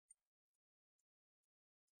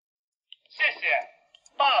谢，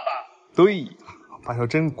爸爸。对，八条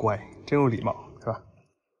真乖，真有礼貌，是吧？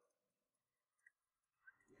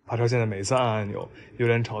八条现在每次按按钮，有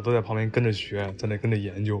点吵，都在旁边跟着学，在那跟着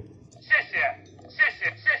研究。谢谢。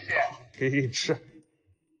给吃。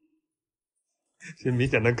就明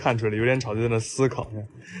显能看出来，有点吵就在那思考呢，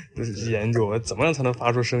就是研究怎么样才能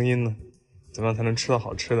发出声音呢？怎么样才能吃到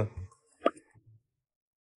好吃的？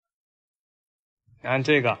按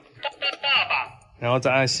这个，爸爸，然后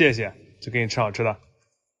再按谢谢，就给你吃好吃的。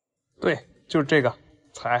对，就是这个，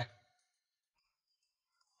踩。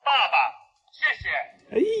爸爸，谢谢。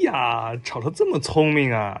哎呀，吵吵这么聪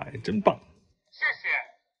明啊，真棒！谢谢。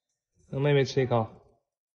让妹妹吃一口。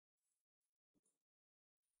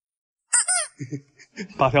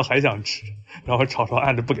八条还想吃，然后吵吵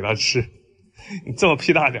按着不给他吃。你这么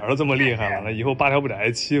屁大点儿都这么厉害了，那以后八条不得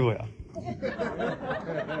挨欺负呀？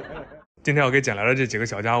今天我给捡来的这几个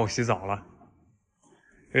小家伙洗澡了，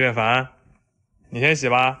有点烦，你先洗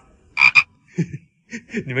吧。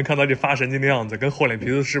你们看他这发神经的样子，跟厚脸皮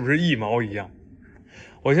子是不是一毛一样？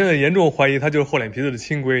我现在严重怀疑他就是厚脸皮子的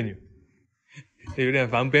亲闺女。这有点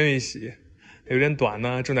烦，不愿意洗；有点短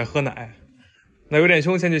呢，正在喝奶。那有点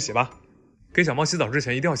凶，先去洗吧。给小猫洗澡之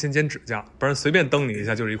前一定要先剪指甲，不然随便蹬你一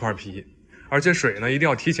下就是一块皮。而且水呢一定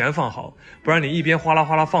要提前放好，不然你一边哗啦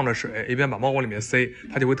哗啦放着水，一边把猫往里面塞，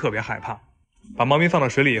它就会特别害怕。把猫咪放到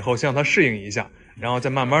水里以后，先让它适应一下，然后再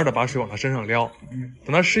慢慢的把水往它身上撩。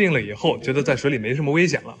等它适应了以后，觉得在水里没什么危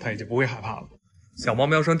险了，它也就不会害怕了。小猫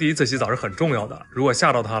喵生第一次洗澡是很重要的，如果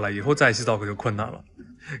吓到它了，以后再洗澡可就困难了。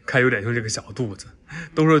看有点凶这个小肚子，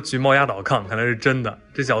都说橘猫压倒炕，看来是真的，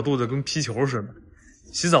这小肚子跟皮球似的。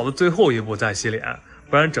洗澡的最后一步再洗脸，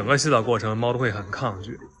不然整个洗澡过程猫都会很抗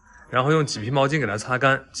拒。然后用麂皮毛巾给它擦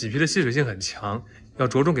干，麂皮的吸水性很强，要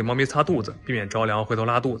着重给猫咪擦肚子，避免着凉回头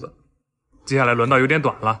拉肚子。接下来轮到有点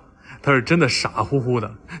短了，它是真的傻乎乎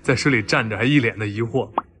的在水里站着，还一脸的疑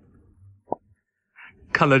惑。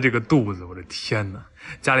看了这个肚子，我的天哪！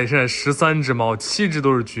家里现在13只猫，7只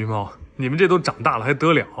都是橘猫，你们这都长大了还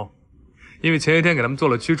得了？因为前些天给它们做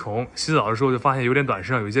了驱虫，洗澡的时候就发现有点短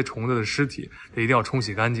身上有一些虫子的尸体，这一定要冲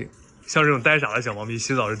洗干净。像这种呆傻的小猫咪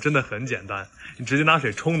洗澡是真的很简单，你直接拿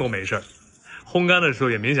水冲都没事儿。烘干的时候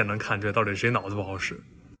也明显能看出来到底谁脑子不好使。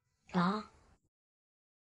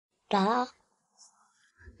咋了？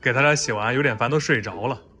给他俩洗完有点烦，都睡着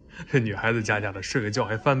了。这女孩子家家的，睡个觉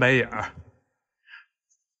还翻白眼儿。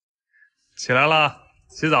起来了，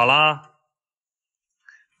洗澡啦，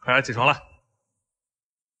快点起床了。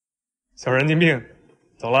小神经病，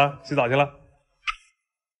走了，洗澡去了。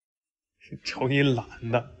瞅你懒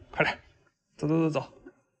的，快点，走走走走。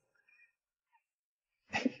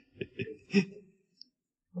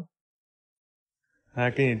来，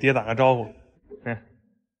给你爹打个招呼。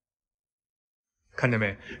看见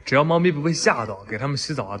没？只要猫咪不被吓到，给它们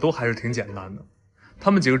洗澡啊，都还是挺简单的。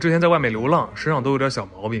它们几个之前在外面流浪，身上都有点小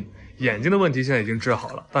毛病，眼睛的问题现在已经治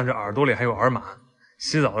好了，但是耳朵里还有耳螨。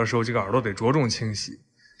洗澡的时候，这个耳朵得着重清洗，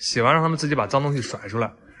洗完让它们自己把脏东西甩出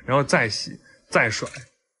来，然后再洗，再甩。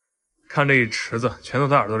看这一池子，全都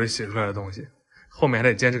在耳朵里洗出来的东西，后面还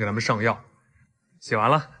得坚持给它们上药。洗完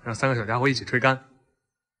了，让3个小家伙一起吹干。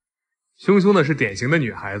凶凶的是典型的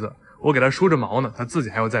女孩子，我给她梳着毛呢，她自己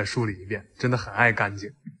还要再梳理一遍，真的很爱干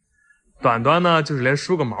净。短短呢，就是连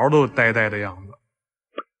梳个毛都呆呆的样子。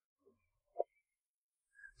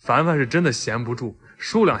凡凡是真的闲不住，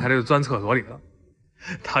梳2下就钻厕所里了。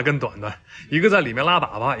他跟短短，一个在里面拉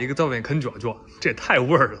粑粑，一个在外面啃卷卷，这也太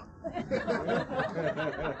味儿了。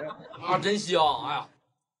啊，真香！哎呀，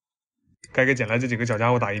该给捡来这几个小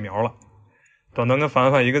家伙打疫苗了。短短跟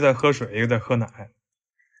凡凡一个在喝水，一个在喝奶。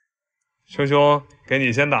熊熊，给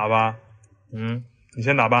你先打吧。你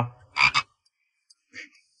先打吧。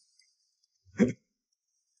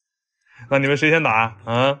那你们谁先打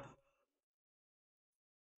啊？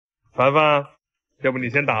凡凡，要不你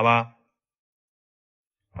先打吧。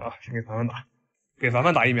好，先给凡凡打。给凡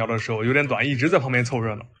凡打疫苗的时候，有点短，一直在旁边凑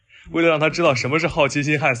热闹。为了让他知道什么是好奇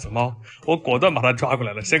心害死猫，我果断把他抓过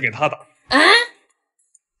来了，先给他打。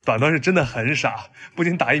短短是真的很傻，不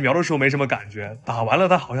仅打疫苗的时候没什么感觉，打完了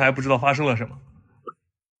他好像还不知道发生了什么。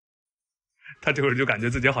他这会儿就感觉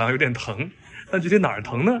自己好像有点疼，但具体哪儿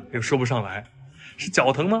疼呢，又说不上来。是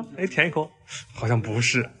脚疼吗？哎，舔一口，好像不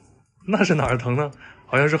是。那是哪儿疼呢？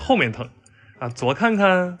好像是后面疼。啊，左看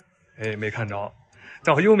看，哎，没看着。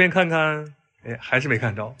再往右面看看，哎，还是没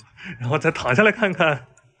看着。然后再躺下来看看，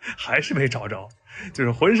还是没找着。就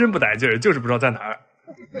是浑身不带劲儿，就是不知道在哪儿。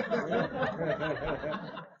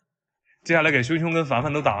接下来给熊熊跟凡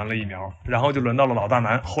凡都打完了疫苗，然后就轮到了老大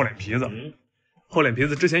难厚脸皮子。厚脸皮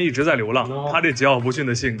子之前一直在流浪，他这桀骜不驯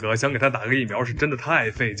的性格，想给他打个疫苗是真的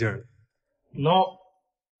太费劲儿了。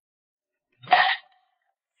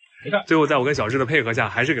最后在我跟小智的配合下，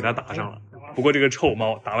还是给它打上了。不过这个臭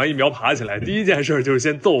猫打完疫苗爬起来，第一件事就是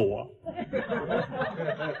先揍我。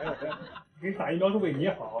给你打疫苗是为你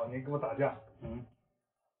好，你给我打架。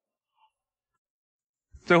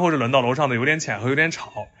最后是轮到楼上的有点浅和有点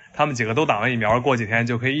吵，他们几个都打完疫苗，过几天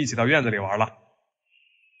就可以一起到院子里玩了。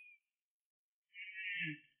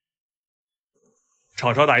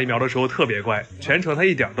吵吵打疫苗的时候特别乖，全程他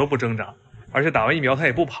一点都不挣扎，而且打完疫苗他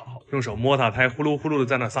也不跑，用手摸它，他还呼噜呼噜的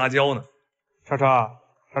在那撒娇呢。吵吵，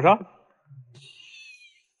吵吵，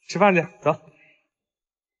吃饭去，走。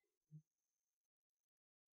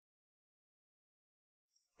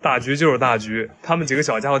大局就是大局，他们几个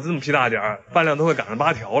小家伙这么屁大点儿，饭量都快赶上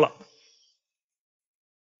8条了。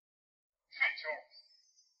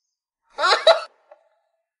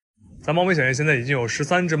咱猫咪小院现在已经有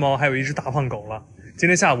13只猫，还有1只大胖狗了。今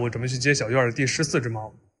天下午准备去接小院的第14只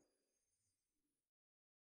猫。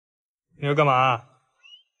你要干嘛？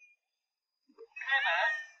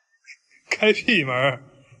开门。开屁门！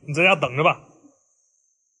你在家等着吧。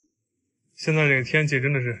现在这个天气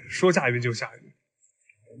真的是说下雨就下雨。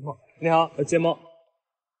你好，接猫。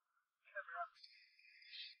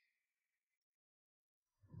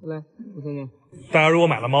来，我看看。大家如果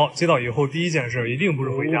买了猫，接到以后第一件事一定不是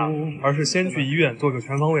回家，而是先去医院做个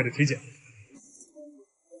全方位的体检。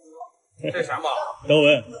这啥猫？德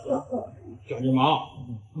文，小橘猫。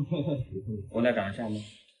我俩长得像吗？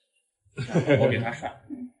我比他帅，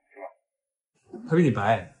他比你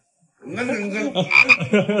白。那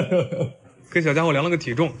给小家伙量了个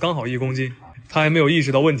体重，刚好1公斤。他还没有意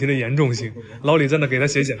识到问题的严重性。老李在那给他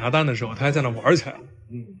写检查单的时候，他还在那玩起来了。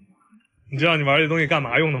你知道你玩这东西干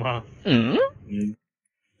嘛用的吗？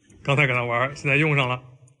刚才跟他玩，现在用上了。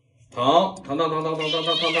那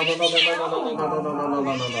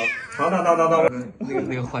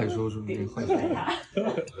个坏叔叔，那个坏叔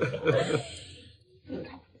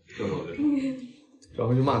叔，然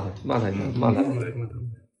后就骂他一下，骂他。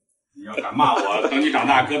你要敢骂我，等你长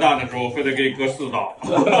大割蛋的时候，非得给你割4刀。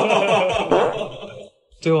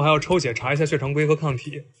最后还要抽血查一下血常规和抗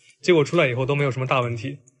体，结果出来以后都没有什么大问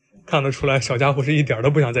题。看得出来，小家伙是一点都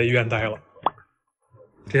不想在医院待了。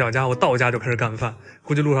这小家伙到家就开始干饭，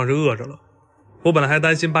估计路上是饿着了。我本来还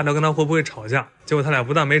担心8条跟他会不会吵架，结果他俩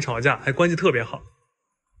不但没吵架，还关系特别好。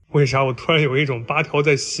为啥我突然有一种8条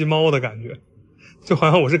在吸猫的感觉，就好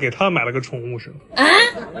像我是给他买了个宠物似的。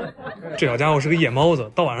这小家伙是个夜猫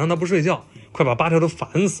子，到晚上他不睡觉，快把8条都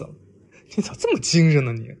烦死了。你咋这么精神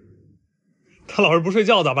呢你？他老是不睡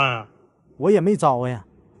觉咋办啊？我也没招呀。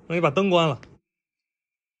那你把灯关了。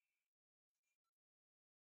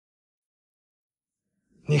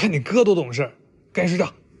你看你哥多懂事，该睡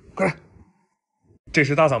觉，快点。这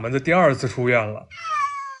是大嗓门子第2次出院了。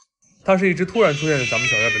它是一只突然出现在咱们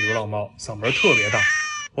小院的流浪猫，嗓门特别大。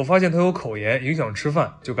我发现它有口炎，影响吃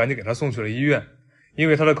饭，就赶紧给它送去了医院。因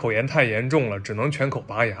为它的口炎太严重了，只能全口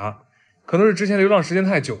拔牙。可能是之前流浪时间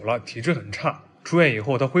太久了，体质很差。出院以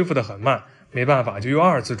后它恢复得很慢，没办法就又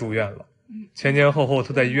2次住院了。前后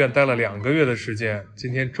它在医院待了2个月的时间，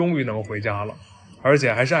今天终于能回家了。而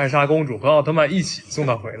且还是艾莎公主和奥特曼一起送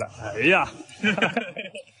他回来。哎呀，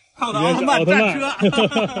胖的奥特曼战车。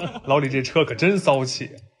老李这车可真骚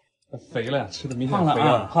气，肥了呀，吃的明显肥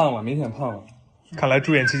了，胖了，明显胖了。看来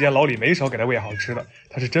住院期间老李没少给他喂好吃的，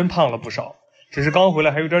他是真胖了不少。只是刚回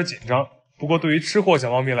来还有点紧张。不过对于吃货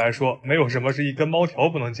小猫咪来说，没有什么是一根猫条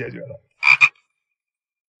不能解决的。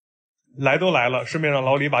来都来了，顺便让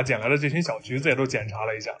老李把捡来的这群小橘子也都检查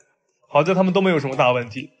了一下。好在他们都没有什么大问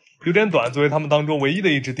题。有点短，作为他们当中唯一的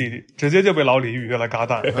一只弟弟，直接就被老李预约了嘎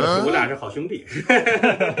蛋。我俩是好兄弟。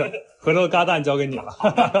回头嘎蛋交给你了。来，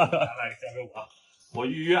交给我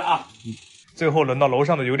预约啊。最后轮到楼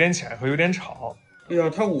上的有点浅和有点吵。哎呀，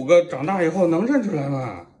他5个长大以后能认出来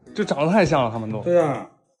吗？就长得太像了，他们都。对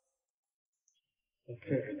啊，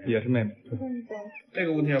也是妹妹。这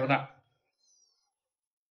个问题也不大。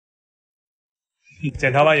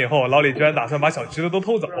检查完以后，老李居然打算把小橘子都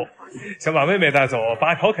偷走，想把妹妹带走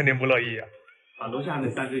，8条肯定不乐意啊。把楼下那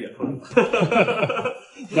3只也偷走。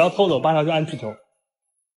然后偷走8条就按气球。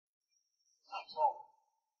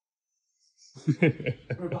不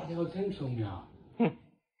是8条真聪明。